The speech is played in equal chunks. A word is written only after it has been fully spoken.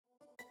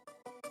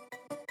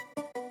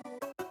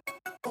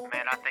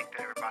I think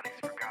that everybody's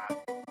forgot.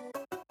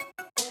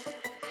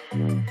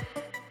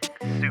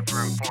 It's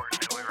super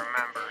important that we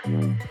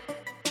remember.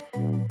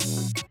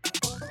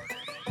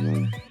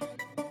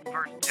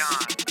 1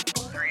 John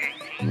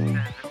 3:18 says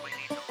that we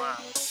need to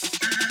love.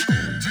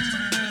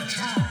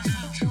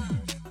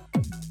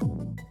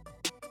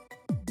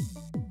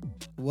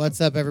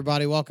 What's up,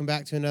 everybody? Welcome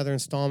back to another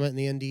installment in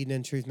the Indeed and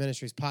In Truth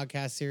Ministries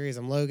podcast series.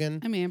 I'm Logan.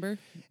 I'm Amber.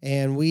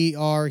 And we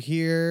are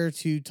here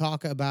to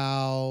talk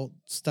about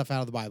stuff out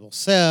of the Bible.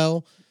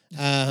 So,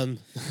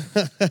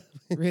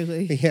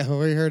 Really? yeah,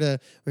 we're here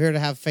to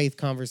have faith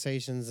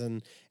conversations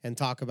and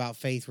talk about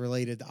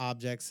faith-related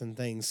objects and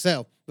things.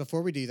 So,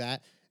 before we do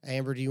that,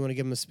 Amber, do you want to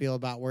give them a spiel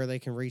about where they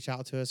can reach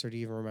out to us, or do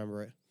you even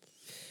remember it?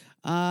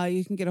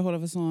 You can get a hold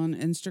of us on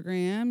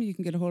Instagram. You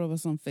can get a hold of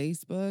us on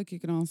Facebook.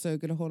 You can also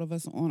get a hold of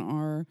us on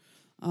our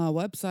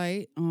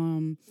website,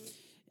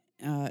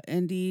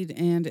 Indeed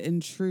and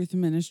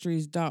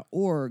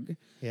intruthministries.org.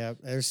 Yeah,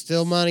 there's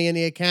still money in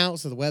the account,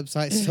 so the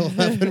website's still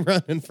up and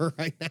running for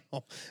right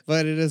now.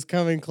 But it is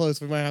coming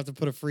close. We might have to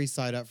put a free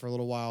site up for a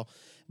little while.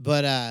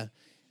 But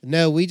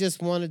no, we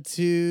just wanted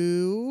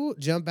to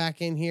jump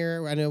back in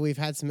here. I know we've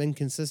had some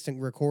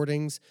inconsistent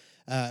recordings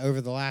over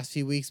the last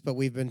few weeks, but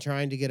we've been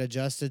trying to get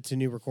adjusted to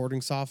new recording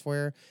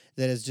software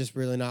that is just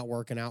really not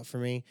working out for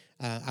me.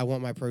 I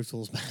want my Pro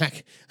Tools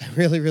back. I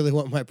really, really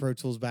want my Pro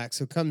Tools back.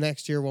 So come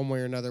next year, one way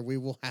or another, we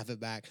will have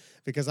it back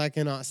because I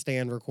cannot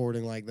stand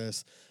recording like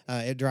this.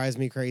 It drives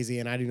me crazy,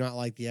 and I do not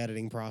like the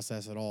editing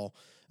process at all.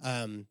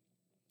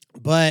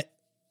 But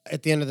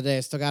at the end of the day,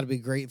 I still got to be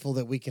grateful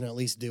that we can at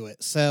least do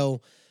it.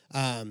 So,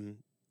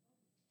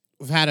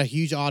 we've had a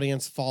huge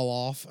audience fall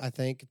off. I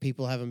think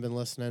people haven't been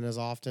listening as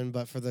often,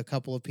 but for the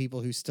couple of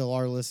people who still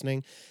are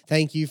listening,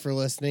 thank you for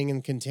listening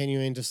and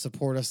continuing to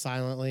support us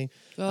silently.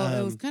 Well,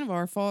 it was kind of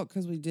our fault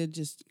because we did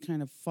just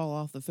kind of fall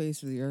off the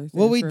face of the earth.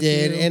 Well, we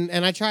did,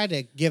 and I tried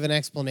to give an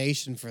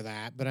explanation for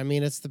that, but I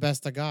mean, it's the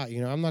best I got.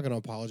 You know, I'm not going to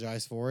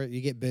apologize for it.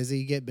 You get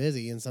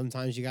busy, and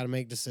sometimes you got to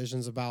make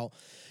decisions about,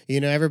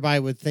 you know,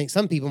 everybody would think,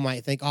 some people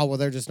might think, oh, well,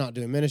 they're just not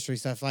doing ministry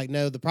stuff. Like,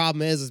 no, the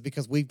problem is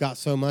because we've got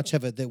so much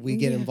of it that we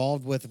get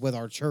involved with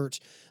our church,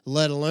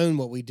 let alone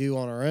what we do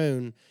on our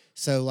own.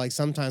 So, like,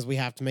 sometimes we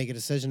have to make a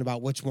decision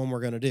about which one we're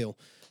going to do.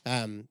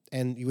 And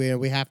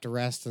we have to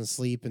rest and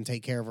sleep and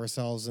take care of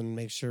ourselves and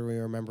make sure we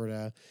remember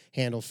to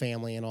handle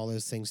family and all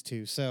those things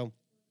too. So,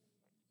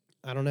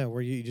 I don't know.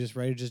 Were you just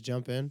ready to just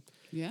jump in?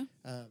 Yeah.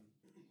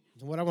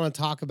 What I want to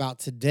talk about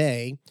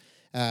today,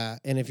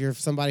 and if you're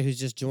somebody who's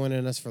just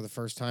joining us for the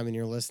first time and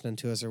you're listening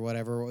to us or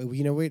whatever,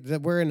 you know,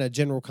 we're in a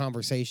general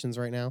conversations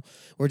right now.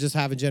 We're just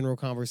having general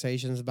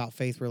conversations about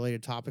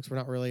faith-related topics. We're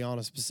not really on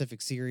a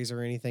specific series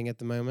or anything at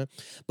the moment,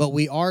 but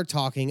we are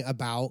talking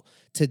about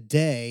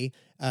today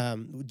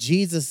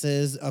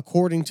Jesus's,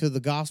 according to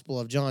the Gospel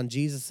of John,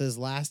 Jesus's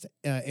last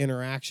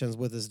interactions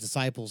with his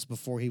disciples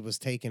before he was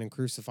taken and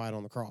crucified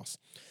on the cross.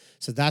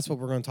 So that's what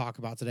we're going to talk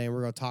about today, and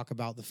we're going to talk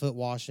about the foot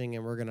washing,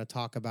 and we're going to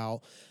talk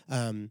about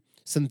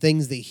some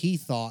things that he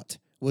thought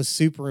was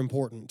super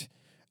important.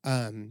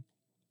 And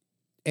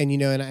you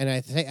know,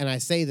 and I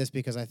say this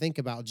because I think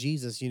about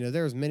Jesus. You know,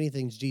 there's many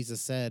things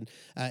Jesus said,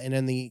 and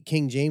in the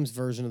King James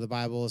version of the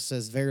Bible, it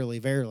says "verily,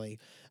 verily,"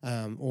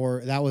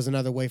 or that was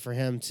another way for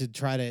him to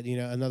try to, you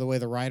know, another way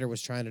the writer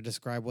was trying to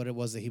describe what it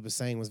was that he was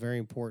saying was very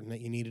important. That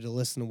you needed to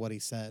listen to what he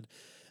said.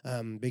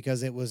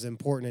 Because it was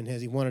important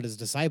he wanted his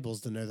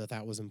disciples to know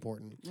that was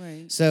important.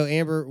 Right. So,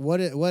 Amber,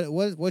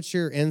 what's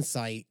your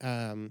insight?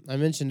 I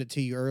mentioned it to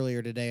you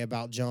earlier today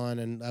about John,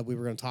 and we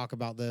were going to talk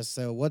about this.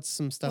 So, what's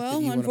some stuff that you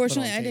want to put on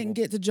unfortunately, I didn't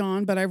get to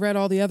John, but I read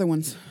all the other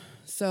ones.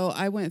 So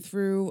I went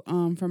through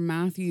from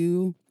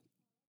Matthew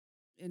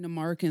into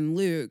Mark and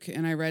Luke,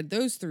 and I read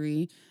those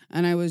three,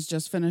 and I was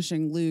just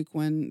finishing Luke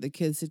when the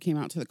kids had came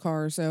out to the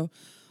car. So,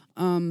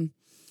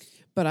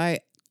 but I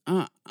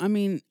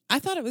mean, I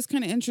thought it was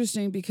kind of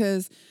interesting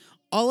because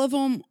all of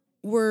them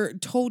were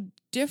told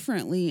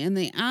differently, and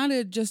they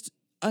added just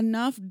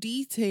enough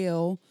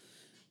detail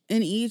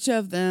in each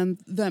of them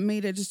that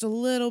made it just a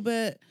little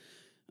bit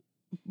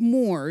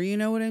more. You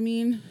know what I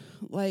mean?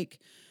 Like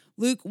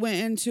Luke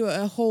went into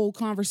a whole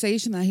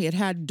conversation that he had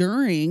had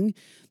during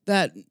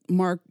that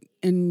Mark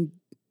and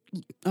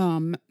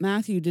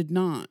Matthew did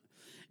not.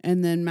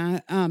 And then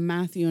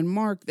Matthew and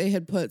Mark, they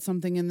had put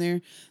something in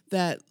there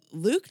that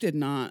Luke did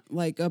not,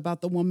 like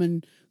about the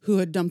woman who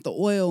had dumped the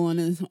oil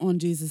on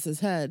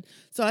Jesus's head.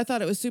 So I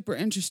thought it was super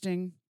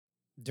interesting.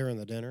 During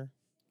the dinner?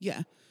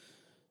 Yeah.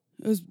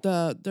 It was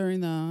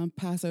during the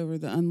Passover,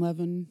 the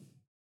unleavened.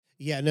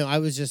 Yeah, no, I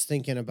was just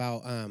thinking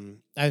about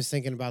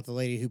the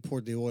lady who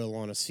poured the oil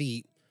on his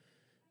feet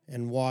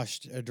and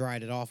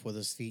dried it off with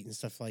his feet and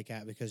stuff like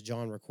that, because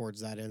John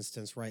records that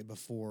instance right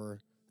before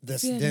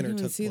this dinner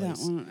took place. That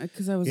one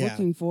because I was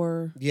looking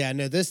for. Yeah,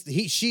 no,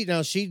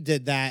 she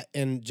did that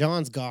in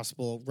John's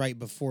gospel right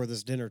before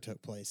this dinner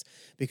took place,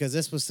 because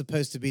this was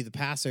supposed to be the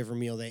Passover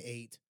meal they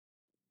ate.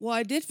 Well,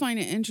 I did find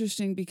it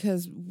interesting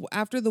because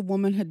after the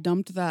woman had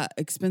dumped that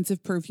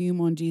expensive perfume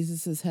on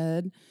Jesus's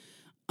head,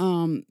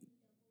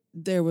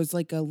 there was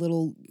like a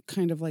little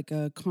kind of like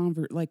a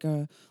like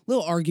a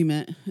little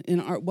argument in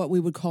what we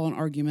would call an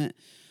argument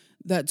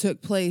that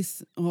took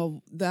place.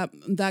 Well, that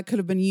could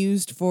have been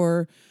used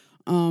for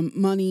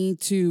money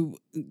to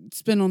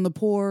spend on the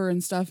poor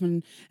and stuff,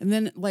 and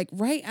then like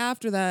right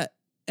after that,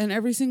 and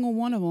every single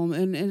one of them,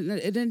 and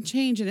it didn't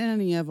change in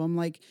any of them.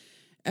 Like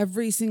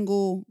every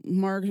single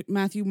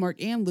Matthew,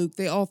 Mark, and Luke,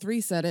 they all three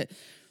said it.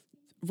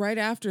 Right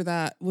after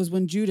that was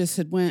when Judas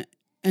had went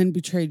and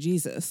betrayed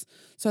Jesus.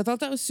 So I thought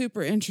that was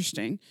super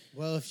interesting.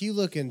 Well, if you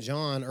look in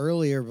John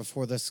earlier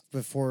before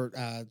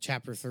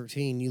chapter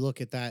 13, you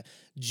look at that,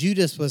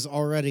 Judas was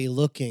already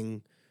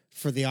looking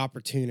for the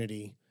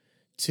opportunity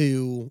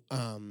to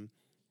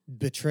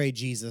betray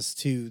Jesus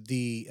to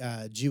the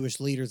Jewish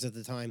leaders at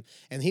the time,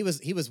 and he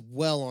was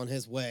well on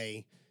his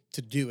way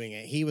to doing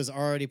it. He was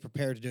already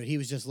prepared to do it. He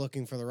was just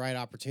looking for the right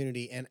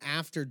opportunity. And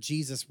after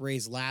Jesus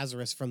raised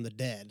Lazarus from the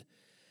dead,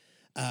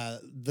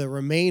 the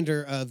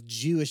remainder of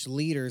Jewish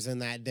leaders in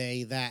that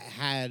day that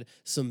had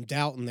some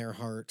doubt in their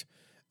heart,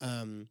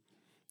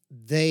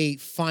 they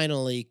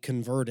finally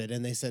converted,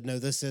 and they said, no,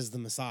 this is the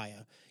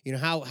Messiah. You know,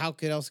 how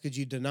else could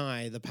you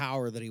deny the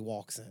power that he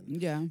walks in?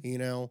 Yeah. You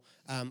know,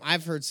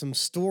 I've heard some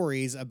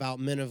stories about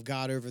men of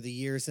God over the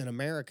years in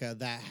America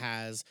that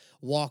has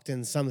walked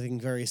in something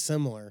very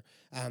similar.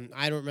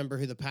 I don't remember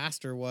who the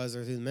pastor was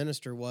or who the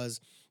minister was,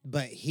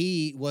 but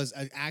he was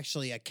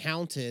actually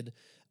accounted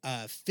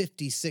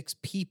 56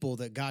 people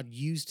that God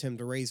used him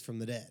to raise from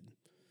the dead.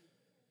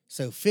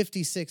 So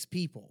 56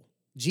 people.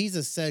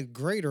 Jesus said,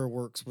 greater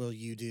works will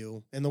you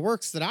do, and the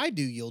works that I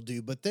do you'll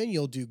do, but then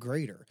you'll do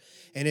greater.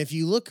 And if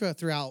you look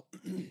throughout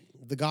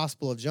the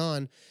Gospel of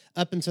John,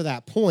 up until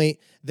that point,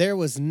 there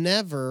was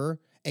never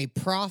a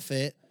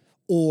prophet,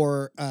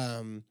 or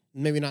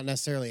maybe not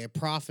necessarily a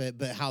prophet,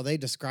 but how they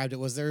described it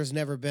was there's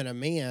never been a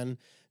man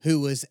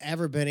who has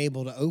ever been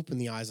able to open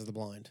the eyes of the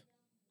blind.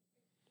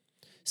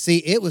 See,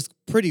 it was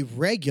pretty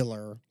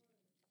regular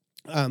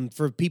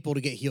for people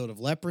to get healed of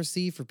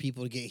leprosy, for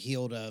people to get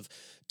healed of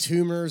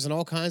tumors and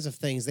all kinds of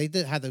things. They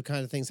did have those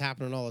kind of things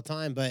happening all the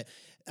time. But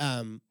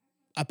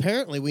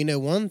apparently we know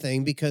one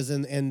thing, because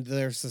in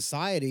their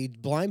society,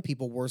 blind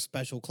people wore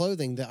special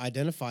clothing that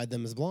identified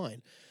them as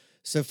blind.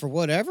 So for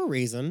whatever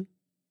reason,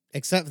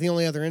 except the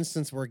only other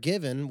instance we're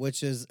given,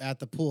 which is at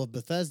the pool of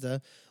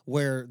Bethesda,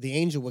 where the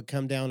angel would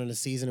come down in a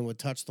season and would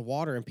touch the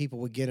water and people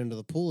would get into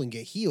the pool and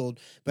get healed.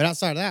 But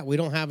outside of that, we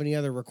don't have any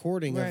other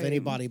recording of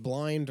anybody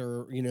blind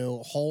or,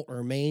 halt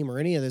or maim or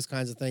any of those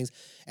kinds of things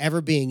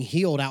ever being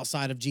healed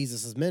outside of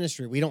Jesus'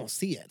 ministry. We don't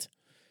see it.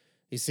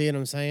 You see what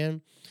I'm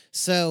saying?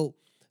 So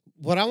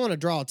what I want to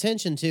draw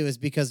attention to is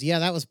because,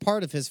 that was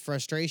part of his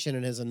frustration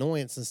and his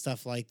annoyance and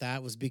stuff like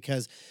that, was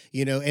because,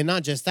 and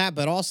not just that,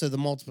 but also the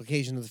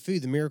multiplication of the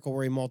food, the miracle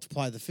where he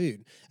multiplied the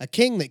food. A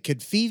king that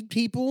could feed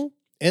people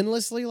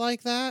endlessly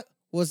like that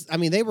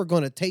they were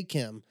going to take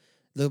him.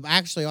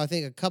 Actually, I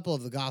think a couple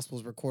of the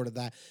Gospels recorded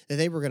that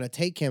they were going to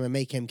take him and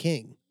make him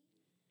king.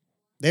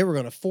 They were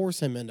going to force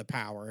him into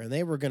power, and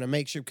they were going to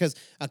make sure, because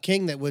a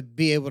king that would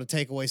be able to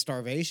take away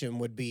starvation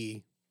would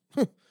be...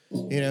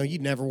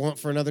 you'd never want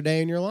for another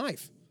day in your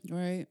life.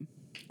 Right.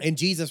 And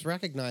Jesus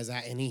recognized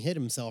that, and he hid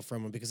himself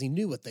from them because he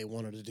knew what they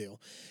wanted to do.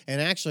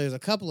 And actually, there's a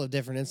couple of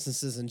different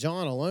instances in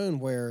John alone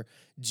where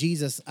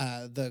Jesus,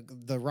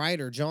 the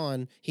writer,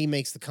 John, he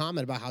makes the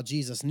comment about how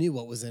Jesus knew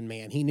what was in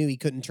man. He knew he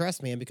couldn't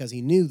trust man because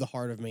he knew the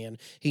heart of man.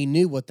 He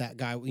knew what that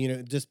guy,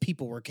 just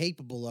people were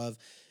capable of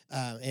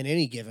in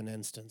any given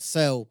instance.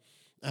 So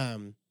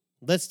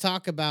let's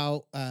talk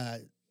about...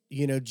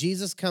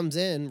 Jesus comes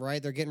in,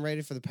 right? They're getting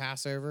ready for the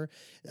Passover.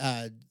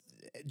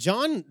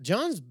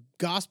 John's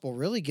gospel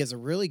really gives a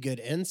really good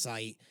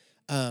insight.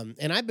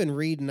 And I've been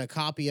reading a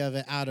copy of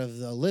it out of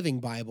the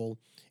Living Bible,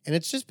 and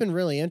it's just been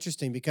really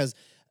interesting because,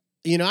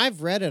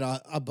 I've read it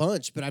a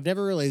bunch, but I've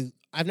never really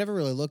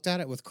looked at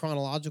it with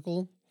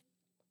chronological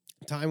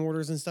time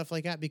orders and stuff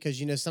like that,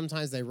 because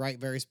sometimes they write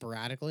very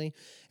sporadically,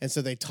 and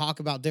so they talk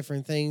about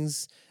different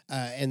things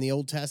in the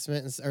Old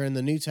Testament or in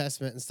the New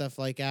Testament and stuff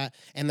like that,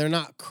 and they're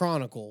not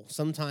chronicle.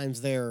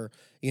 Sometimes they're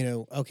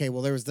okay,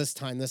 well, there was this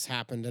time this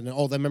happened, and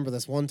I remember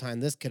this one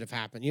time this could have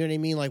happened. You know what I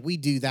mean? Like we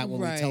do that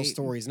when we tell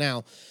stories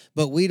now,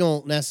 but we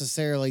don't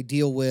necessarily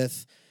deal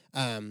with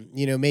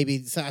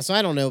maybe so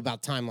I don't know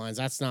about timelines.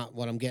 That's not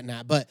what I'm getting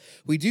at, but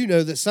we do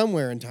know that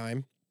somewhere in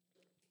time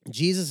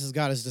Jesus has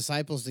got his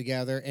disciples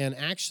together, and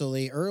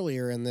actually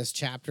earlier in this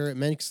chapter, it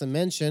makes a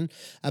mention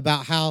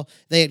about how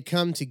they had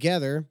come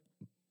together,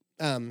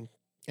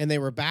 and they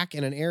were back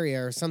in an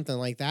area or something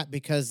like that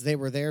because they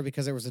were there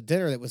because there was a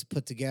dinner that was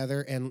put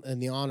together in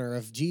the honor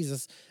of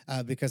Jesus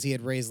because he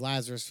had raised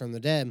Lazarus from the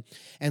dead.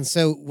 And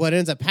so what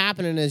ends up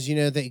happening is,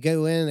 they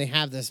go in, they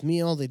have this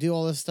meal, they do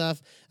all this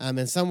stuff,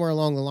 and somewhere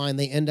along the line,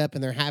 they end up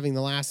and they're having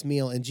the last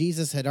meal. And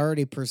Jesus had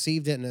already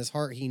perceived it in his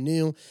heart. He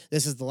knew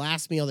this is the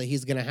last meal that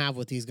he's going to have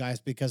with these guys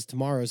because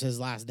tomorrow is his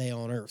last day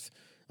on earth.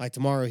 Like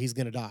tomorrow, he's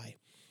going to die.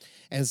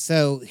 And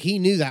so he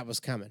knew that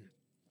was coming.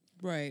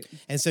 Right.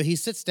 And so he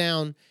sits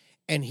down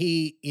and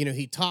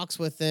he talks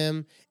with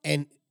them.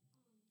 And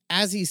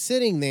as he's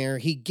sitting there,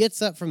 he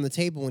gets up from the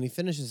table when he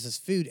finishes his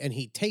food and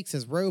he takes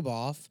his robe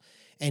off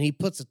and he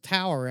puts a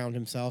towel around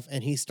himself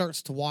and he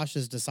starts to wash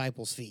his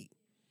disciples' feet.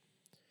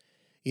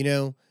 You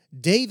know,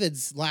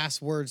 David's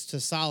last words to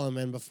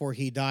Solomon before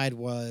he died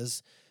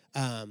was,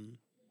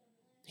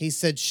 he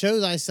said,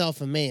 show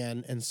thyself a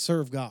man and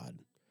serve God.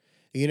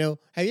 You know,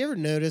 have you ever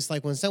noticed,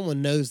 like, when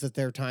someone knows that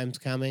their time's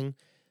coming,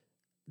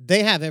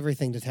 they have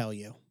everything to tell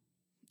you.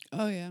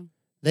 Oh, yeah.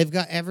 They've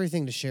got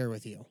everything to share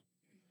with you.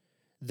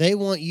 They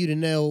want you to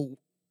know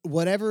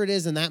whatever it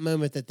is in that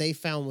moment that they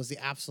found was the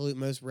absolute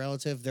most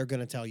relative, they're going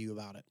to tell you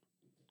about it.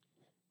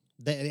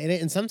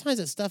 And sometimes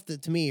it's stuff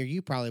that to me or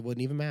you probably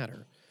wouldn't even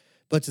matter.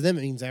 But to them,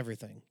 it means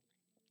everything.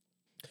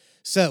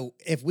 So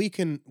if we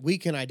can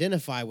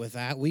identify with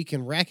that, we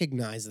can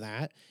recognize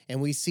that, and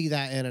we see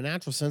that in a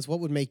natural sense, what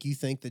would make you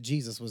think that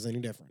Jesus was any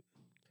different?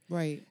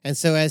 Right. And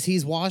so as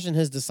he's washing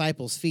his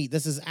disciples' feet,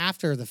 this is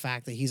after the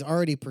fact that he's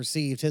already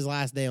perceived his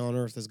last day on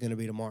earth is going to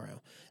be tomorrow.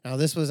 Now,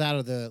 this was out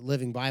of the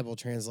Living Bible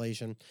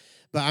translation,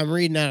 but I'm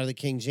reading out of the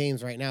King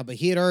James right now. But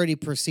he had already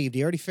perceived,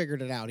 he already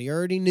figured it out. He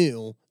already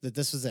knew that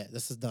this was it.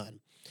 This is done.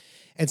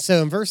 And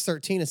so in verse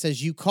 13, it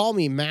says, you call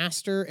me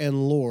Master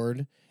and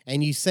Lord,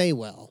 and you say,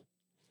 well.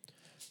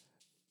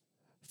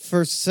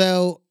 It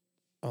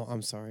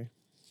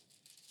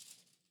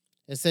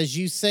says,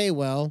 you say,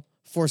 well,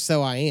 for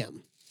so I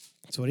am.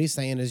 So what he's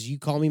saying is, you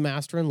call me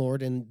Master and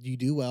Lord, and you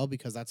do well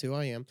because that's who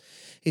I am.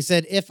 He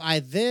said, if I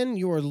then,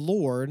 your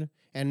Lord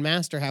and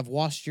Master, have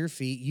washed your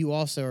feet, you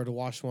also are to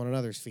wash one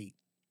another's feet.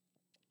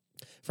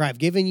 For I've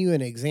given you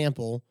an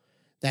example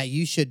that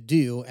you should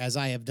do as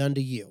I have done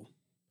to you.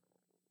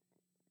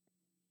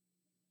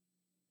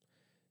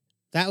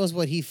 That was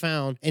what he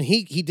found. And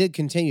he did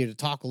continue to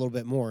talk a little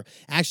bit more.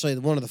 Actually,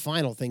 one of the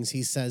final things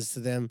he says to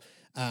them,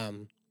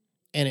 and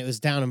it was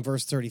down in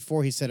verse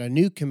 34, he said, a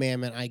new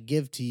commandment I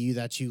give to you,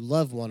 that you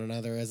love one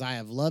another as I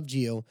have loved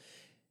you,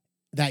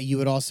 that you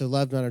would also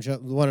love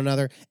one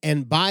another.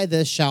 And by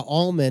this shall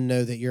all men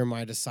know that you're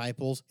my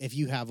disciples, if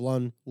you have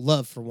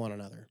love for one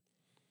another.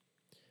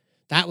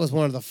 That was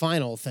one of the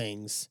final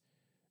things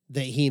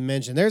that he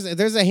mentioned.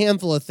 There's a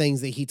handful of things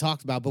that he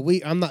talked about, but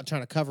I'm not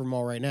trying to cover them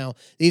all right now.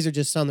 These are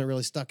just some that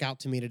really stuck out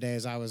to me today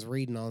as I was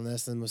reading on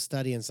this and was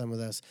studying some of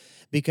this,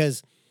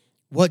 because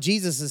what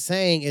Jesus is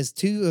saying is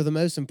two of the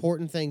most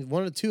important things,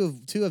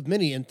 two of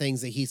many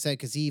things that he said,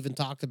 because he even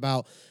talked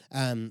about,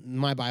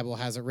 my Bible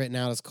has it written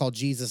out, it's called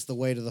Jesus, the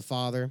Way to the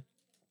Father,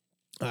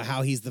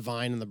 how he's the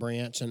vine and the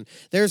branch. And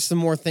there's some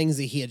more things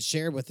that he had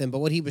shared with them, but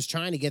what he was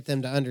trying to get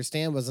them to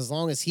understand was as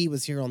long as he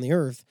was here on the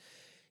earth,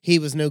 he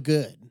was no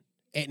good.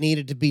 It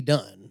needed to be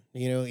done.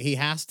 You know, he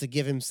has to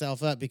give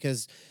himself up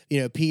because,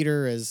 you know,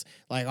 Peter is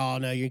like, oh,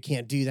 no, you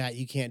can't do that.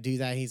 You can't do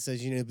that. He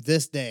says, you know,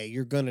 this day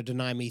you're going to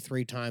deny me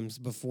 3 times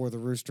before the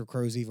rooster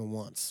crows even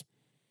once.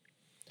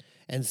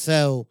 And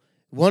so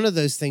one of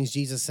those things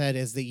Jesus said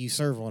is that you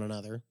serve one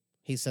another.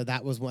 He said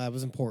that was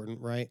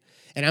important, right?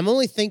 And I'm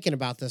only thinking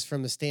about this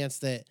from the stance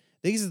that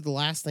these are the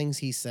last things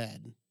he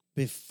said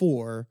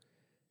before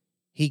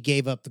he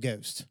gave up the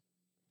ghost.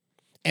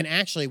 And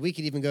actually, we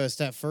could even go a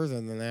step further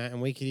than that,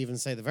 and we could even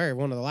say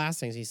one of the last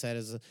things he said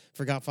is,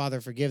 Father,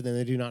 forgive them,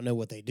 they do not know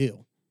what they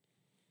do.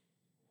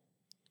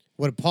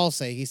 What did Paul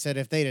say? He said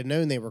if they'd have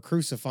known they were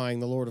crucifying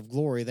the Lord of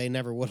glory, they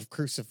never would have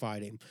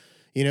crucified him.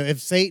 You know,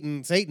 if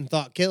Satan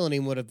thought killing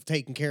him would have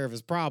taken care of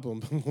his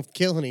problem,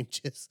 killing him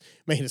just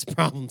made his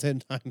problem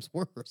 10 times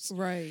worse.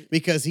 Right.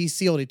 Because he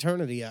sealed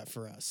eternity up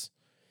for us.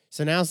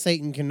 So now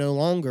Satan can no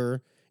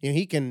longer, you know,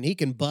 he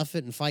can buff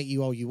it and fight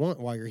you all you want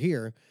while you're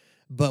here.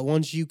 But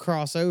once you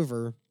cross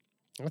over,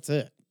 that's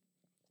it.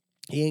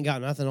 He ain't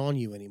got nothing on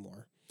you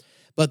anymore.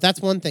 But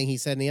that's one thing he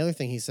said. And the other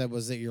thing he said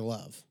was that you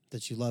love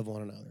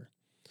one another.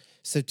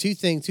 So two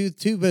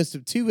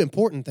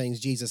important things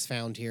Jesus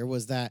found here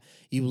was that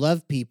you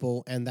love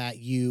people and that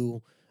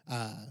you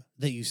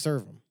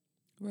serve them.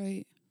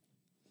 Right.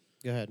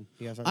 Go ahead.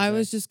 You got something I to say?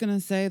 was just gonna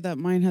say that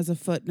mine has a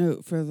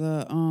footnote for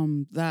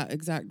the that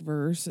exact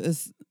verse.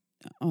 Is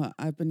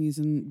I've been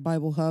using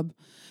Bible Hub,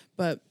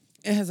 but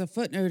it has a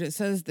footnote. It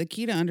says the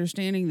key to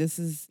understanding this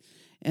is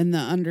in the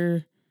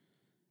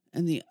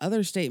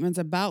other statements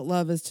about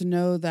love is to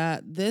know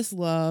that this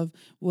love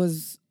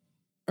was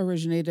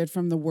originated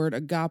from the word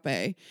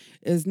agape,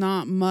 is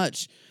not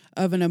much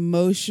of an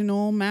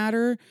emotional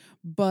matter,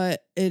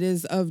 but it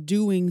is of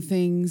doing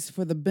things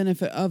for the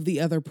benefit of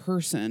the other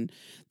person.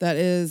 That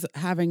is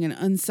having an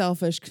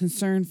unselfish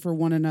concern for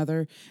one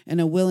another and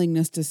a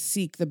willingness to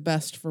seek the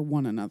best for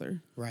one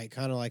another. Right,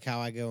 kind of like how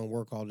I go and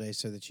work all day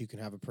so that you can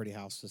have a pretty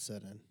house to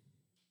sit in.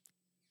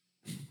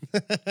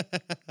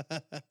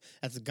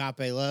 That's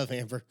agape love,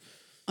 Amber.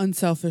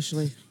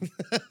 Unselfishly.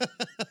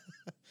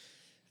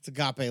 It's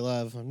agape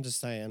love. I'm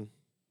just saying.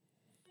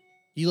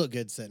 You look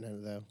good sitting in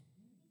it, though.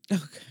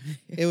 Okay.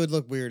 It would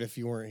look weird if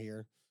you weren't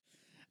here.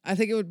 I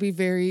think it would be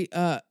very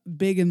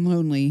big and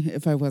lonely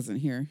if I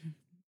wasn't here.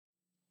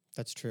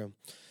 That's true.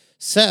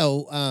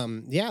 So,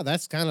 yeah,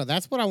 that's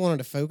what I wanted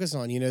to focus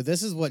on.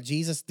 This is what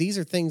these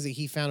are things that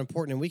he found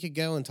important, and we could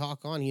go and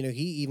talk on.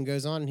 He even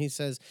goes on and he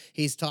says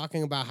he's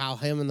talking about how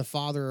him and the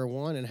Father are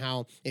one, and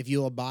how if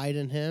you abide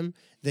in him,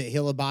 that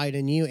he'll abide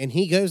in you. And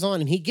he goes on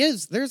and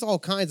there's all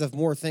kinds of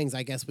more things,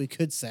 I guess we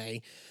could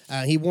say.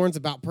 He warns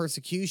about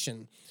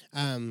persecution.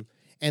 And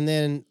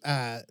then,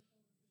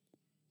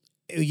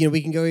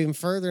 we can go even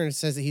further, and it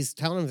says that he's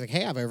telling him, like,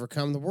 hey, I've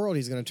overcome the world.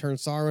 He's going to turn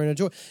sorrow into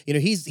joy.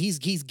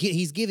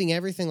 He's giving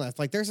everything left.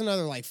 Like, there's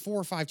another 4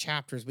 or 5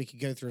 chapters we could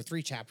go through,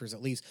 3 chapters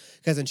at least,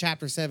 because in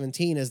chapter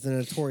 17 is the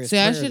notorious. See,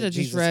 I prayer should that have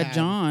just Jesus read had.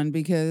 John,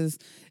 because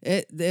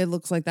it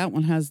looks like that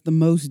one has the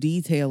most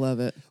detail of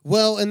it.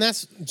 Well, and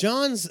that's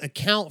John's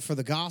account for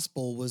the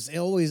gospel was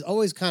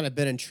always kind of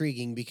been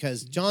intriguing,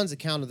 because John's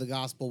account of the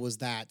gospel was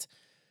that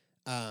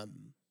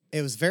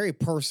it was very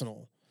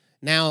personal.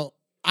 Now,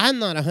 I'm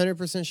not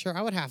 100% sure.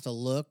 I would have to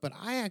look, but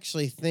I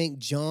actually think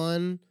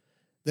John,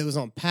 that was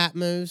on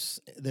Patmos,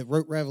 that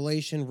wrote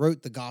Revelation,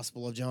 wrote the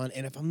Gospel of John.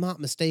 And if I'm not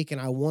mistaken,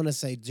 I want to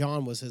say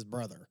John was his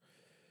brother.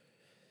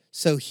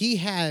 So he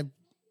had,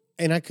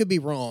 and I could be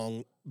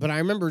wrong, but I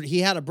remember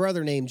he had a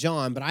brother named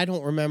John, but I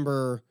don't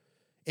remember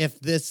if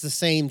this is the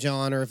same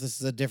John or if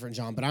this is a different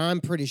John, but I'm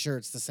pretty sure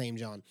it's the same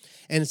John.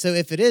 And so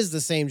if it is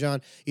the same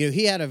John,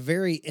 he had a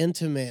very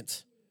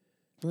intimate.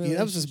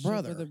 That was his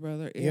brother. With the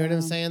brother. You know what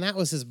I'm saying? That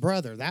was his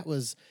brother. That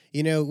was,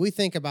 we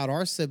think about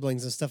our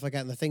siblings and stuff like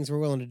that and the things we're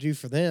willing to do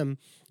for them,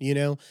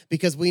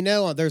 because we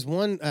know there's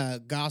one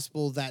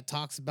gospel that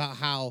talks about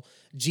how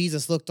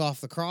Jesus looked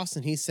off the cross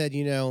and he said,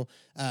 he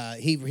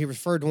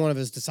referred to one of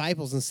his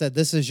disciples and said,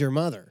 this is your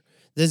mother.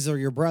 These are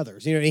your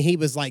brothers. And he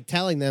was like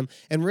telling them,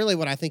 and really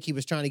what I think he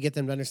was trying to get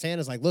them to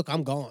understand is like, look,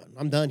 I'm gone.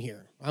 I'm done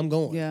here. I'm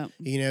going. Yeah.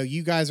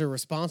 You guys are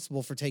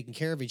responsible for taking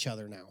care of each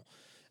other now.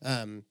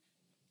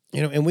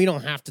 And we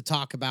don't have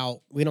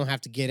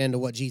to get into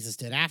what Jesus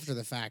did after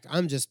the fact.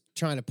 I'm just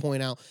trying to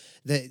point out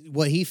that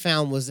what he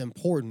found was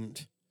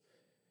important.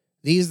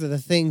 These are the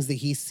things that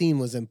he seen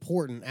was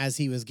important as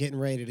he was getting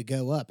ready to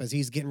go up, as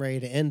he's getting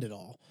ready to end it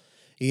all.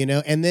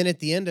 And then at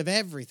the end of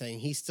everything,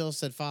 he still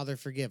said, Father,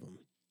 forgive them.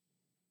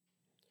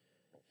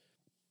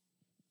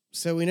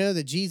 So we know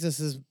that Jesus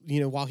is,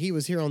 while he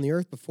was here on the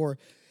earth before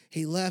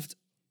he left,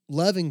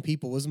 loving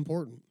people was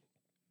important.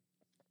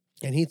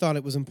 And he thought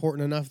it was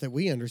important enough that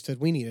we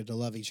understood we needed to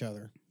love each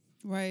other.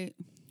 Right.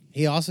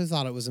 He also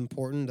thought it was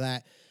important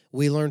that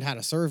we learned how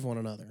to serve one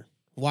another.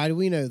 Why do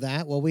we know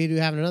that? Well, we do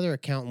have another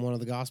account in one of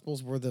the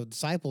Gospels where the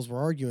disciples were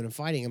arguing and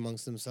fighting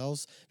amongst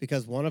themselves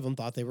because one of them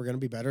thought they were going to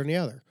be better than the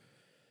other.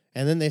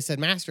 And then they said,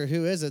 Master,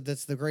 who is it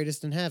that's the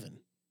greatest in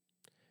heaven?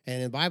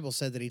 And the Bible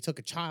said that he took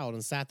a child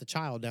and sat the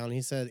child down. And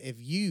he said, if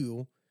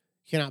you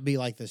cannot be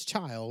like this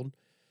child,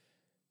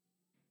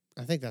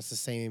 I think that's the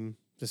same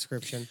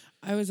description.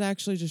 I was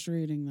actually just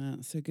reading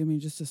that, so give me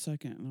just a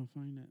second and I'll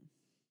find it.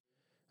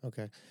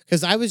 Okay.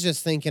 Because I was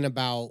just kind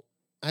of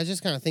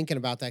thinking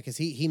about that because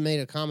he made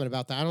a comment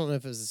about that. I don't know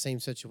if it was the same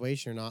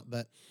situation or not,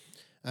 but,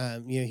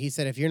 he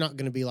said, if you're not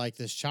going to be like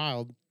this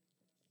child,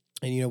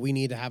 and, we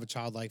need to have a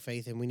childlike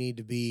faith and we need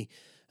to be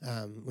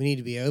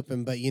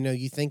open. But,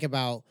 you think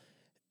about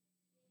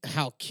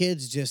how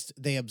kids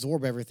they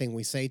absorb everything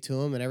we say to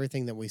them and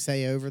everything that we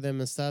say over them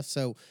and stuff.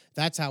 So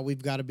that's how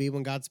we've got to be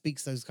when God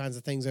speaks those kinds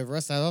of things over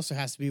us. That also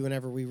has to be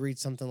whenever we read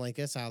something like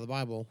this out of the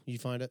Bible. You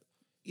find it?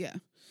 Yeah.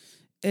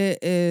 It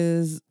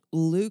is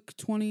Luke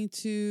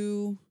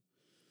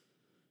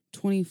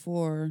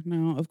 22:24.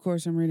 Now, of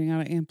course, I'm reading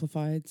out of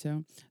Amplified.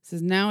 So it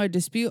says, now a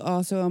dispute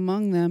also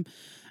among them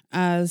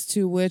as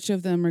to which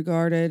of them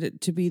regarded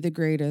to be the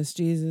greatest.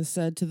 Jesus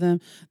said to them,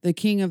 the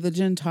king of the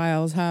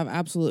Gentiles have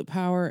absolute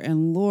power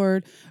and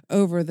lord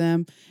over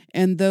them,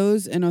 and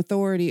those in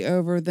authority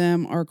over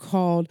them are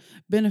called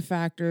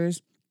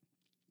benefactors.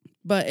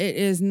 But it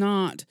is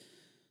not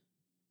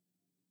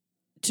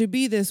to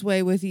be this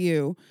way with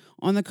you.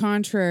 On the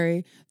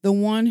contrary, the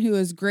one who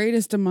is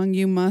greatest among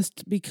you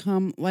must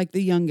become like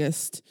the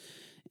youngest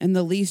and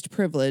the least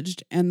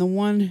privileged, and the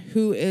one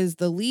who is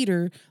the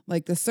leader,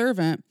 like the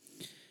servant,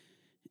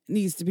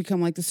 needs to become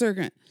like the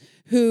servant.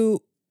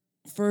 Who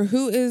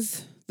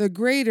is the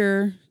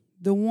greater,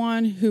 the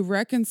one who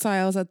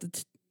reclines at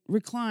the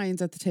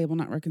table,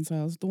 not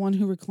reconciles, the one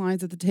who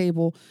reclines at the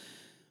table,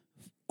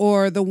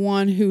 or the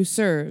one who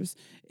serves?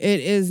 It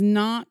is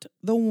not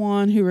the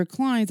one who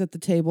reclines at the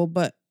table,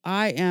 but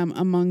I am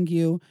among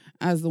you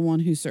as the one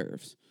who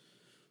serves.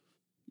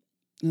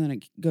 And then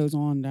it goes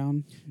on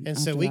down. And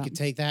so we could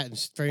take that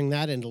and bring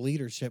that into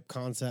leadership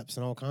concepts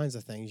and all kinds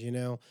of things.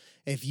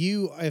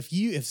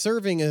 If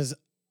serving is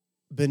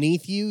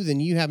beneath you, then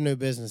you have no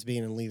business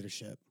being in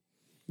leadership.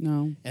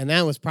 No. And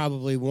that was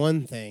probably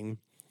one thing.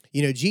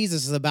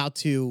 Jesus is about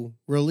to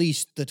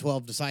release the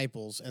 12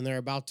 disciples, and they're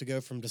about to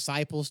go from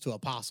disciples to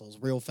apostles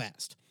real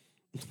fast.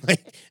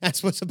 Like,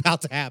 that's what's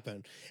about to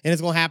happen. And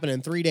it's going to happen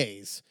in 3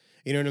 days.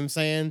 You know what I'm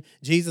saying?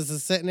 Jesus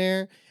is sitting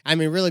there. I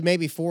mean, really,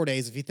 maybe 4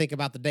 days if you think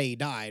about the day he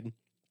died.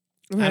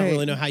 I don't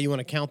really know how you want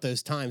to count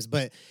those times,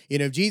 but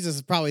Jesus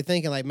is probably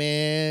thinking like,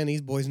 man,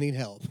 these boys need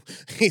help.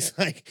 he's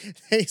like,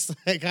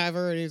 I've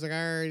heard. He's like,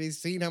 I already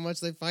seen how much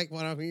they fight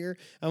when I'm here.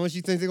 How much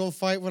you think they're gonna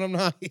fight when I'm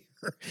not here?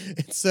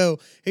 And so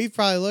he's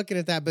probably looking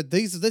at that. But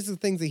these are the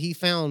things that he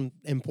found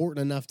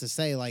important enough to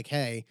say, like,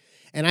 hey.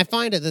 And I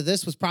find it that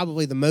this was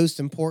probably the most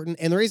important.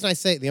 And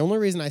the only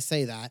reason I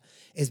say that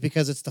is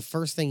because it's the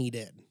first thing he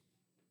did.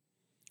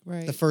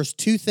 Right. The first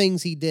two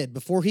things he did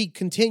before he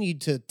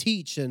continued to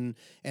teach and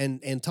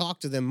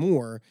talk to them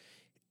more,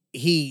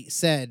 he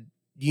said,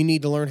 you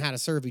need to learn how to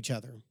serve each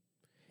other.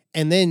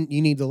 And then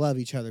you need to love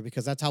each other,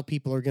 because that's how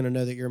people are going to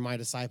know that you're my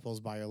disciples,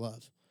 by your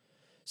love.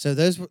 So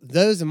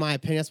those, in my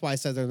opinion, that's why I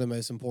said they're the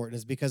most important,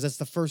 is because it's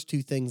the first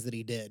two things that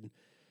he did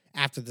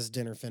after this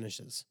dinner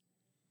finishes.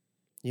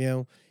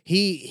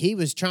 He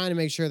was trying to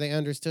make sure they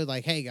understood,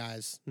 like, hey,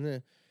 guys,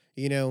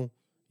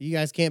 you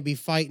guys can't be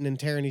fighting and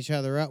tearing each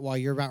other up while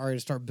you're about ready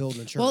to start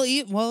building a church.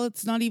 Well,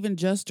 it's not even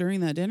just during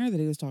that dinner that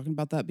he was talking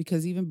about that,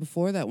 because even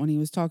before that, when he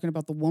was talking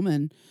about the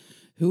woman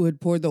who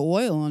had poured the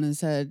oil on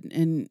his head,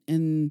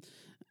 and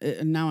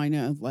now I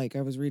know, like,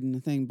 I was reading the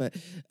thing, but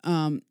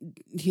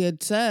he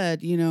had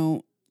said,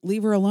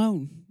 leave her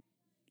alone.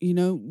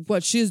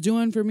 What she is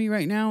doing for me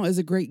right now is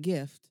a great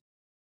gift.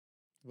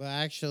 Well,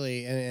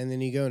 actually, and then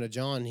you go into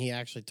John, he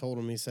actually told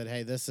him, he said,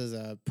 hey, this is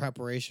a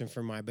preparation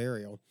for my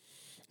burial.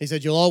 He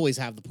said, you'll always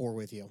have the poor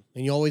with you,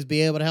 and you'll always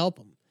be able to help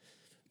them.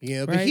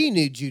 But Right. he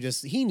knew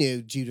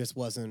Judas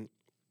wasn't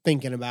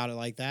thinking about it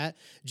like that.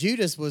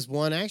 Judas was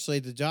one, actually,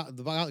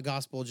 the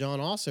Gospel of John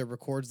also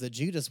records that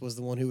Judas was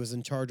the one who was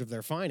in charge of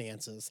their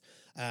finances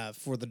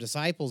for the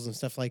disciples and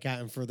stuff like that,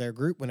 and for their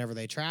group whenever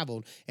they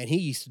traveled, and he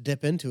used to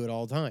dip into it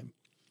all the time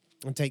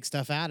and take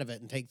stuff out of it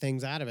and take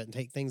things out of it and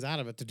take things out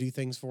of it to do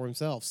things for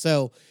himself.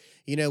 So,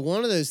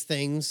 one of those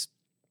things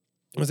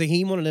was that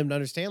he wanted them to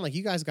understand, like,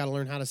 you guys got to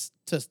learn how to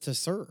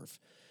serve.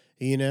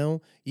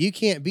 You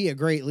can't be a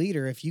great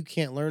leader if you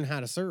can't learn how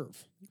to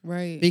serve.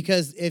 Right.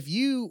 Because if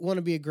you want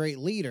to be a great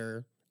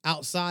leader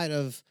outside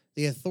of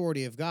the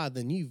authority of God,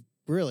 then the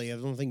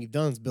only thing you've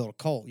done is build a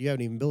cult. You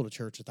haven't even built a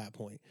church at that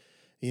point.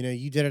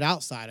 You did it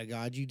outside of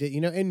God. You did,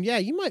 and yeah,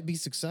 you might be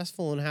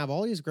successful and have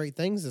all these great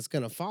things that's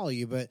going to follow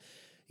you, but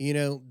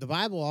the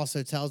Bible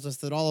also tells us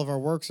that all of our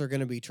works are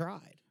going to be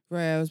tried.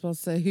 Right. I was about to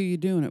say, who are you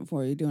doing it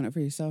for? Are you doing it for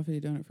yourself? Or are you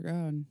doing it for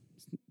God?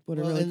 What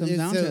it really comes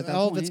down to at that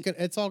point.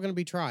 It's all going to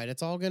be tried.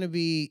 It's all going to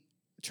be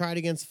tried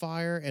against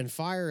fire, and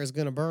fire is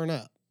going to burn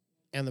up.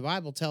 And the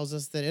Bible tells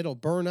us that it'll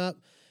burn up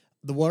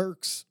the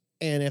works.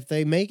 And if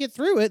they make it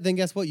through it, then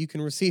guess what? You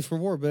can receive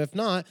reward. But if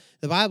not,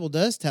 the Bible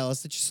does tell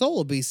us that your soul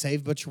will be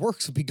saved, but your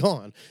works will be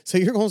gone. So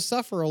you're going to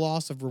suffer a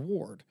loss of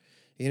reward.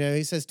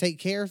 He says, take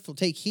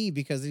heed,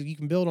 because you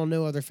can build on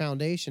no other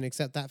foundation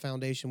except that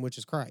foundation, which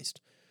is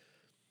Christ.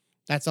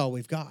 That's all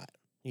we've got.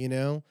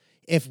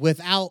 If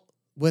without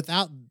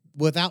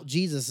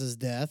Jesus's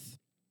death,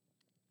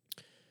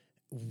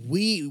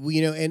 we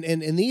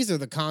and these are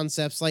the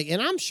concepts, like,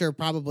 and I'm sure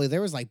probably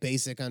there was like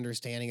basic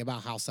understanding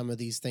about how some of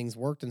these things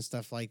worked and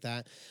stuff like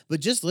that. But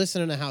just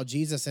listening to how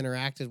Jesus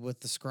interacted with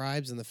the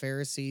scribes and the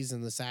Pharisees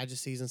and the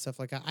Sadducees and stuff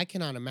like that, I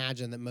cannot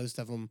imagine that most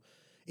of them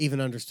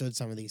even understood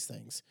some of these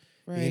things.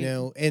 Right.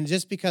 And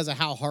just because of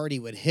how hard he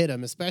would hit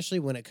them, especially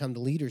when it come to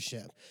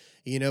leadership.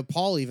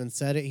 Paul even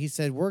said it. He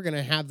said, we're going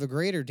to have the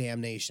greater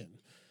damnation.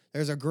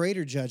 There's a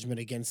greater judgment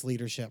against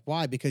leadership.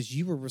 Why? Because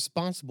you were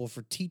responsible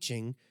for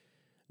teaching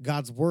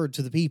God's word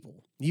to the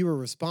people. You were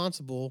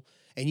responsible,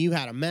 and you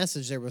had a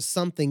message. There was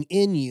something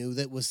in you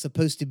that was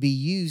supposed to be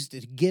used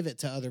to give it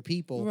to other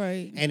people.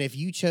 Right. And if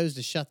you chose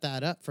to shut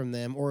that up from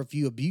them, or if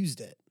you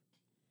abused it,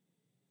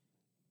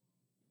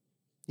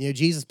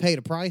 Jesus paid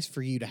a price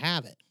for you to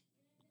have it.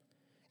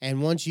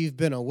 And once you've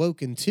been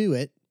awoken to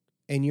it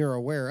and you're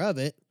aware of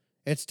it,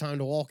 it's time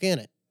to walk in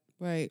it.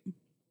 Right.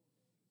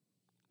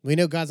 We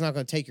know God's not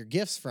going to take your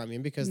gifts from you,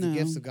 because the No.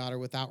 gifts of God are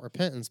without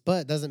repentance,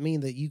 but it doesn't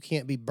mean that you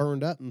can't be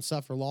burned up and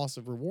suffer loss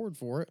of reward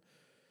for it.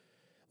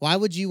 Why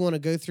would you want to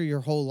go through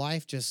your whole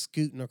life just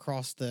scooting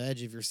across the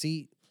edge of your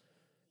seat,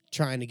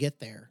 trying to get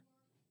there,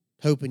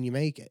 hoping you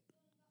make it?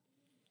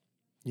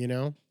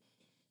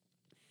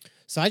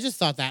 So I just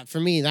thought that, for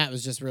me, that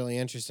was just really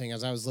interesting.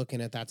 As I was looking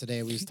at that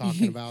today, we was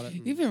talking about it.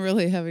 You've been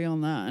really heavy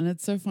on that. And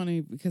it's so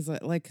funny because,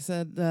 like I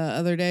said the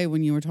other day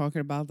when you were talking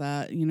about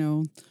that,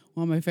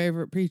 one of my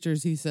favorite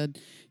preachers, he said,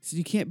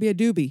 you can't be a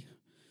doobie.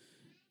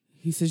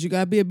 He says, you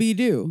got to be a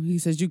be-do. He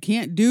says, you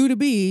can't do to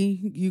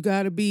be, you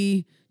got to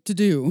be to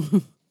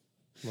do.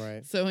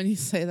 Right. So when you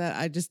say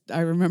that, I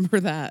remember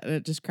that, and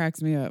it just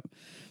cracks me up.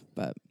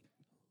 But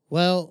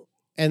Well,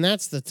 and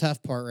that's the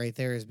tough part right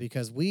there, is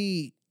because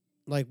we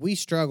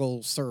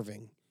struggle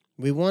serving.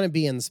 We want to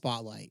be in the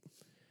spotlight.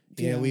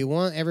 Yeah. We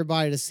want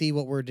everybody to see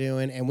what we're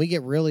doing, and we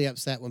get really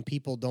upset when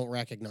people don't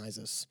recognize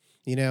us.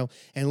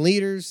 And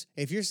leaders,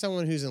 if you're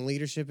someone who's in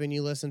leadership and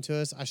you listen to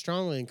us, I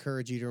strongly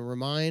encourage you to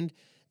remind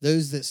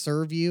those that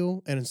serve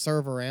you and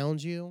serve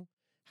around you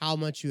how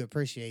much you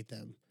appreciate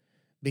them,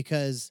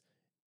 because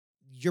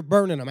you're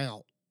burning them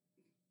out.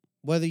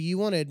 whether you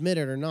want to admit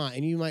it or not.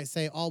 And you might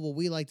say, oh, well,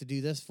 we like to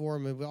do this for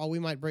them. And we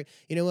might break.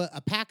 You know what?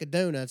 A pack of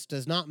donuts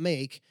does not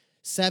make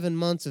 7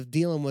 months of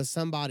dealing with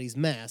somebody's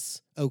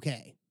mess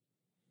okay.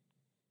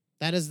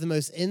 That is the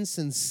most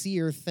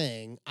insincere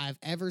thing I've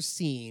ever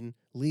seen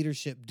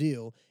leadership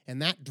do, and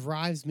that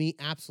drives me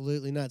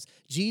absolutely nuts.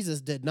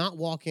 Jesus did not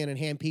walk in and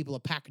hand people a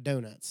pack of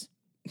donuts.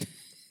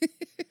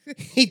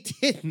 He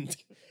didn't.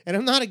 And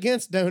I'm not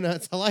against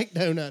donuts. I like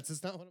donuts.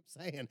 It's not what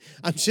I'm saying.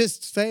 I'm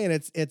just saying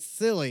it's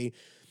silly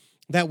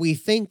that we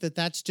think that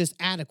that's just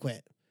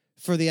adequate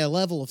for the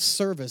level of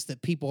service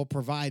that people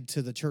provide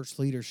to the church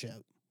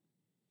leadership.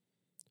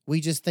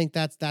 We just think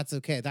that's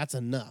okay. That's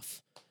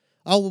enough.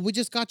 Oh, well, we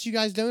just got you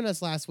guys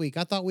donuts last week.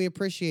 I thought we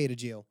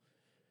appreciated you.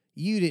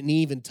 You didn't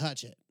even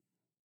touch it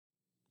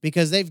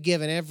because they've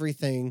given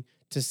everything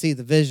to see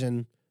the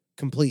vision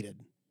completed.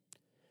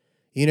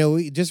 You know,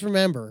 just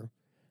remember,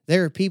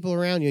 there are people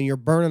around you and you're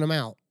burning them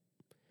out.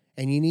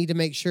 And you need to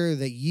make sure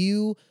that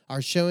you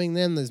are showing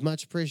them as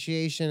much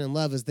appreciation and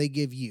love as they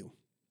give you.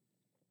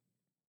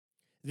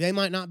 They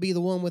might not be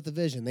the one with the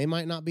vision. They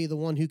might not be the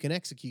one who can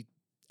execute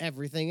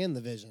everything in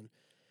the vision,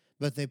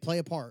 but they play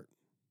a part.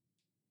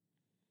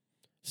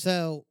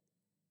 So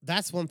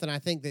that's one thing I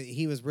think that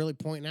he was really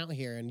pointing out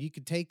here. And you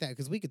could take that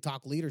because we could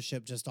talk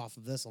leadership just off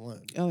of this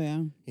alone. Oh,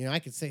 yeah. You know, I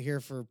could sit here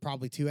for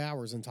probably 2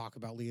 hours and talk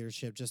about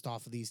leadership just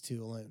off of these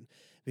two alone.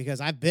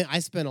 Because I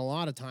spend a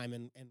lot of time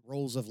in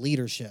roles of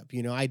leadership.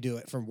 You know, I do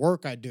it from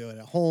work. I do it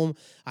at home.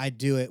 I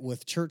do it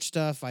with church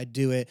stuff. I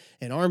do it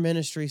in our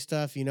ministry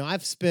stuff. You know,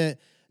 I've spent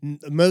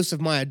most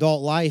of my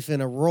adult life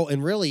in a role,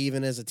 and really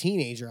even as a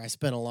teenager, I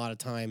spent a lot of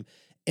time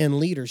in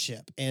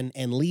leadership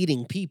and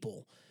leading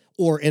people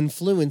or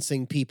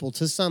influencing people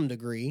to some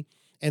degree.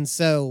 And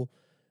so,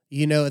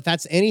 you know, if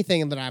that's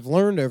anything that I've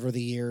learned over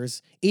the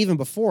years, even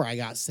before I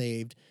got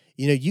saved,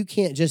 you know, you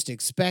can't just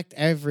expect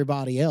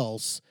everybody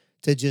else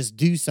to just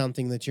do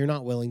something that you're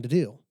not willing to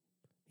do.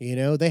 You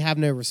know, they have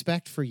no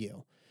respect for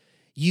you.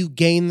 You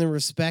gain the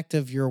respect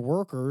of your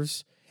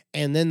workers,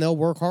 and then they'll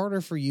work harder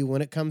for you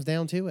when it comes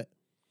down to it.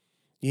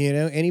 You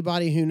know,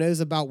 anybody who knows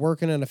about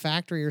working in a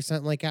factory or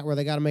something like that where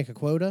they got to make a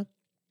quota,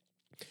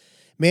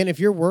 man, if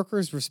your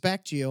workers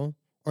respect you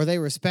or they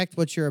respect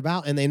what you're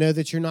about and they know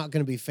that you're not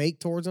going to be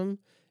fake towards them,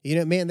 you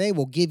know, man, they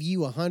will give you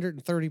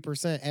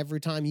 130%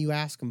 every time you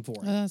ask them for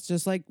it. That's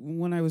just like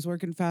when I was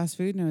working fast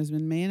food and I was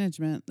in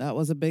management. That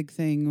was a big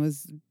thing.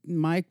 Was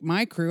my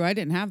crew. I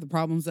didn't have the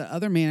problems that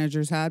other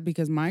managers had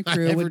because my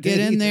crew would get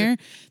in there,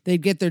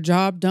 they'd get their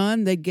job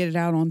done, they'd get it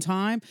out on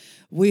time.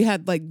 We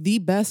had like the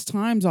best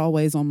times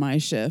always on my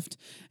shift.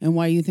 And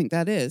why you think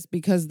that is?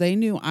 Because they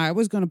knew I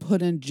was going to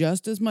put in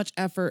just as much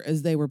effort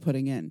as they were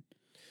putting in.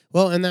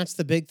 Well, and that's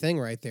the big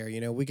thing right there.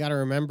 You know, we got to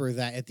remember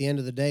that at the end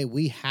of the day,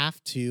 we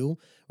have to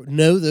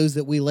know those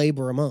that we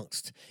labor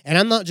amongst. And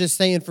I'm not just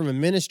saying from a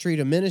ministry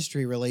to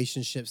ministry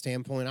relationship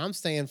standpoint. I'm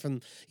saying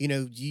from, you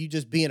know, you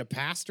just being a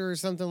pastor or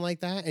something like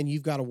that, and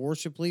you've got a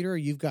worship leader,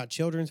 you've got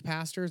children's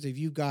pastors, if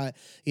you've got,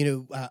 you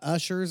know,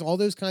 ushers, all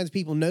those kinds of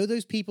people, know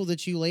those people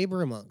that you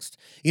labor amongst.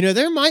 You know,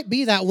 there might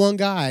be that one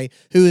guy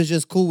who is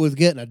just cool with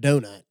getting a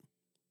donut.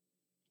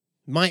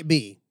 Might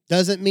be.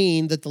 Doesn't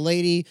mean that the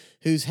lady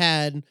who's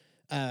had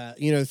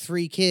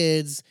 3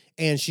 kids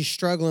and she's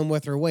struggling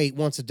with her weight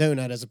wants a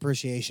donut as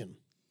appreciation.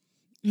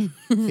 You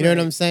know what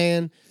I'm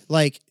saying?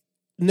 Like,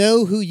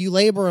 know who you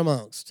labor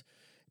amongst.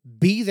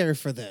 Be there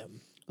for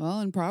them.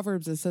 Well, in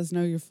Proverbs it says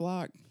know your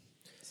flock.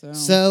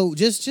 So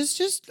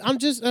just I'm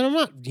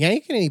not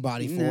yanking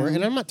anybody for it,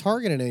 and I'm not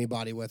targeting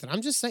anybody with it.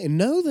 I'm just saying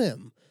know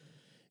them.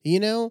 You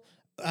know,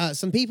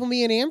 some people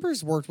me and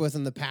Amber's worked with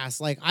in the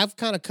past, like I've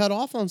kind of cut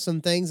off on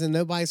some things and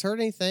nobody's heard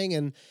anything,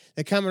 and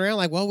they're coming around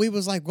like, well, we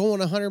was like going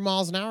 100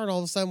 miles an hour and all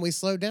of a sudden we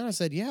slowed down. I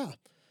said, yeah,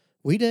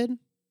 we did,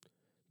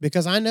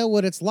 because I know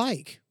what it's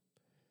like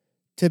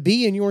to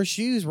be in your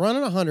shoes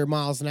running 100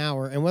 miles an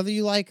hour, and whether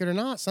you like it or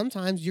not,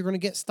 sometimes you're going to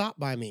get stopped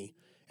by me,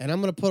 and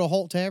I'm going to put a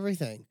halt to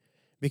everything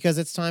because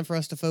it's time for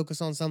us to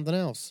focus on something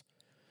else.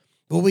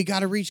 But we got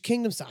to reach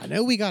kingdom stuff. I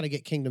know we got to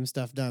get kingdom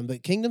stuff done,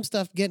 but kingdom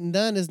stuff getting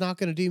done is not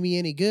going to do me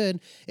any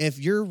good if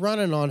you're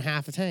running on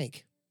half a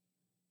tank.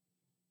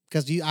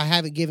 Because I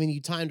haven't given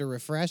you time to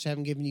refresh. I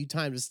haven't given you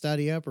time to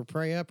study up or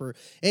pray up or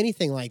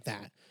anything like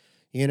that.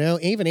 You know,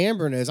 even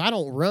Amber knows I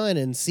don't run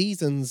in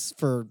seasons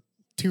for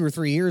 2 or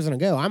 3 years in a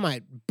go. I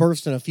might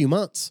burst in a few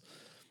months.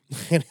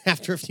 And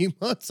after a few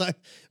months, I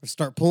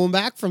start pulling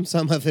back from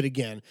some of it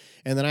again.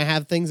 And then I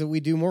have things that we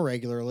do more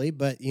regularly.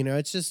 But, you know,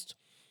 it's just...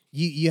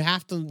 You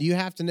have to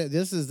know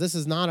this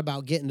is not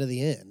about getting to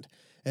the end.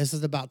 This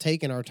is about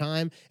taking our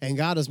time, and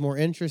God is more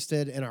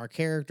interested in our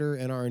character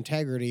and our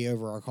integrity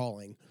over our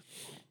calling.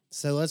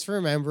 So let's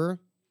remember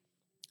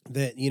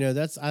that, you know,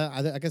 that's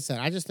like I said,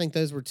 I just think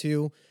those were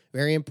 2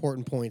 very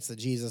important points that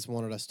Jesus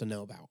wanted us to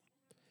know about.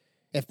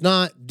 If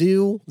not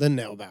do, then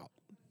know about.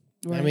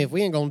 Right. I mean, if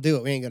we ain't gonna do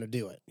it, we ain't gonna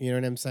do it. You know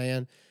what I'm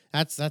saying?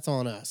 That's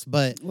on us.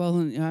 But well,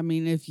 I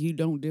mean, if you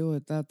don't do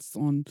it, that's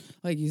on,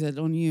 like you said,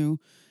 on you.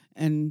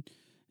 And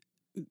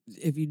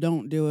if you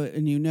don't do it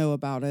and you know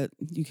about it,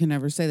 you can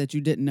never say that you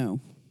didn't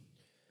know.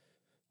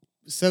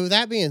 So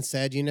that being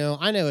said,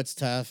 I know it's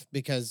tough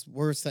because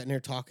we're sitting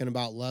here talking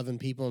about loving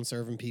people and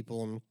serving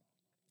people, and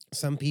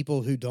some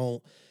people who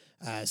don't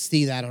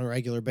see that on a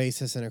regular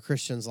basis in a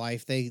Christian's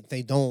life, they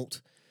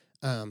don't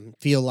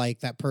feel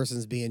like that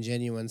person's being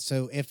genuine.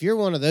 So if you're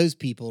one of those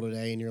people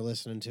today and you're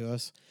listening to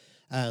us,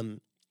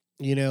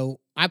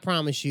 I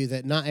promise you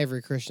that not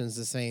every Christian is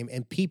the same,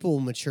 and people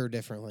mature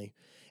differently,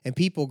 and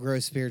people grow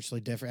spiritually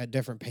different at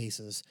different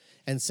paces.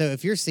 And so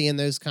if you're seeing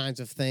those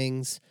kinds of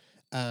things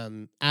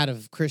out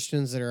of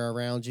Christians that are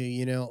around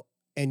you,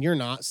 and you're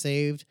not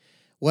saved,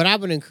 what I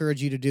would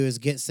encourage you to do is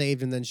get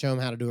saved and then show them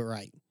how to do it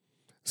right.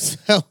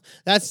 So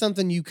that's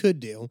something you could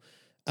do.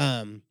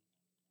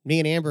 Me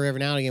and Amber every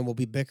now and again will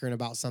be bickering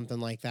about something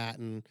like that.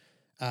 And,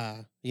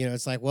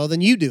 it's like, well,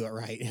 then you do it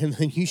right. And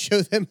then you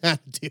show them how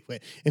to do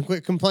it and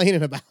quit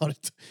complaining about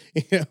it.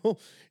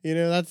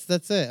 That's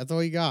it. That's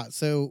all you got.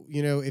 So,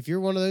 if you're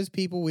one of those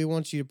people, we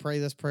want you to pray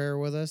this prayer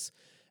with us,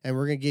 and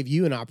we're going to give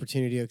you an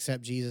opportunity to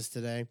accept Jesus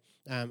today.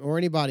 Or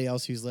anybody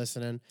else who's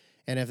listening.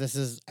 And if this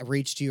has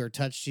reached you or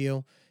touched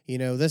you,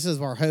 this is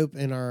our hope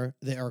and our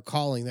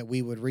calling, that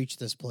we would reach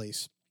this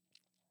place,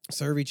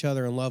 serve each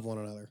other and love one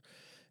another.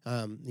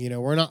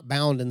 We're not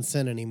bound in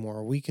sin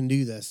anymore. We can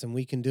do this, and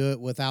we can do it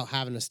without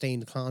having a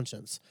stained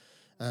conscience.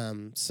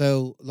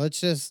 So I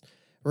just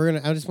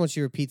want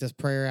you to repeat this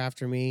prayer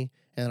after me,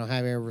 and I'll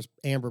have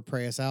Amber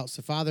pray us out.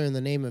 So Father, in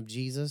the name of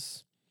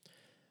Jesus,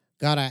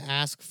 God, I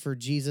ask for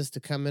Jesus to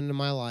come into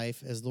my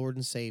life as Lord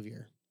and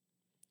Savior.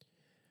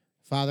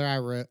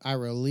 Father, I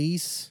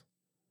release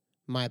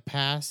my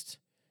past,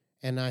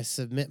 and I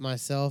submit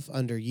myself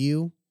under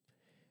you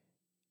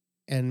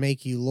and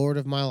make you Lord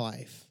of my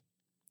life.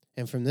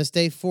 And from this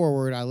day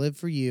forward, I live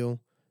for you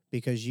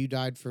because you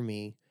died for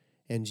me.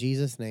 In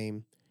Jesus'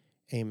 name,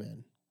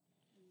 amen.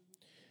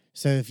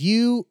 So if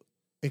you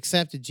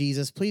accepted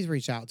Jesus, please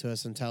reach out to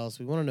us and tell us.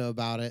 We want to know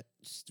about it.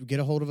 Just get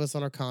a hold of us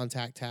on our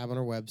contact tab on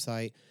our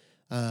website.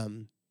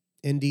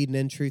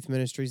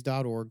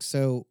 indeedandintruthministries.org.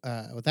 So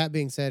with that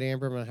being said,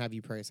 Amber, I'm going to have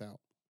you pray us out.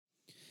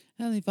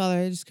 Heavenly Father,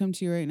 I just come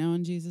to you right now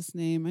in Jesus'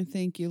 name. I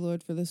thank you,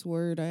 Lord, for this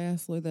word. I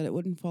ask, Lord, that it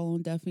wouldn't fall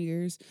on deaf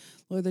ears.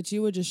 Lord, that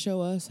you would just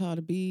show us how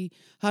to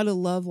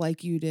love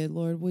like you did,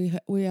 Lord.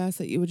 We ask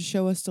that you would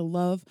show us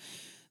how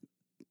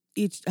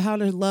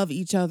to love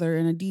each other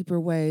in a deeper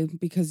way,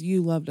 because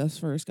you loved us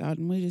first, God.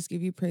 And we just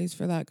give you praise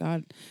for that,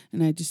 God.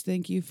 And I just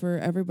thank you for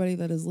everybody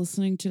that is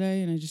listening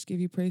today. And I just give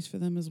you praise for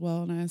them as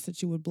well. And I ask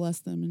that you would bless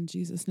them in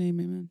Jesus' name.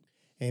 Amen.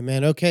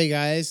 Amen. Okay,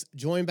 guys,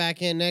 join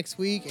back in next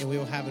week, and we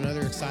will have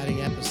another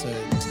exciting episode.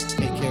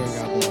 Take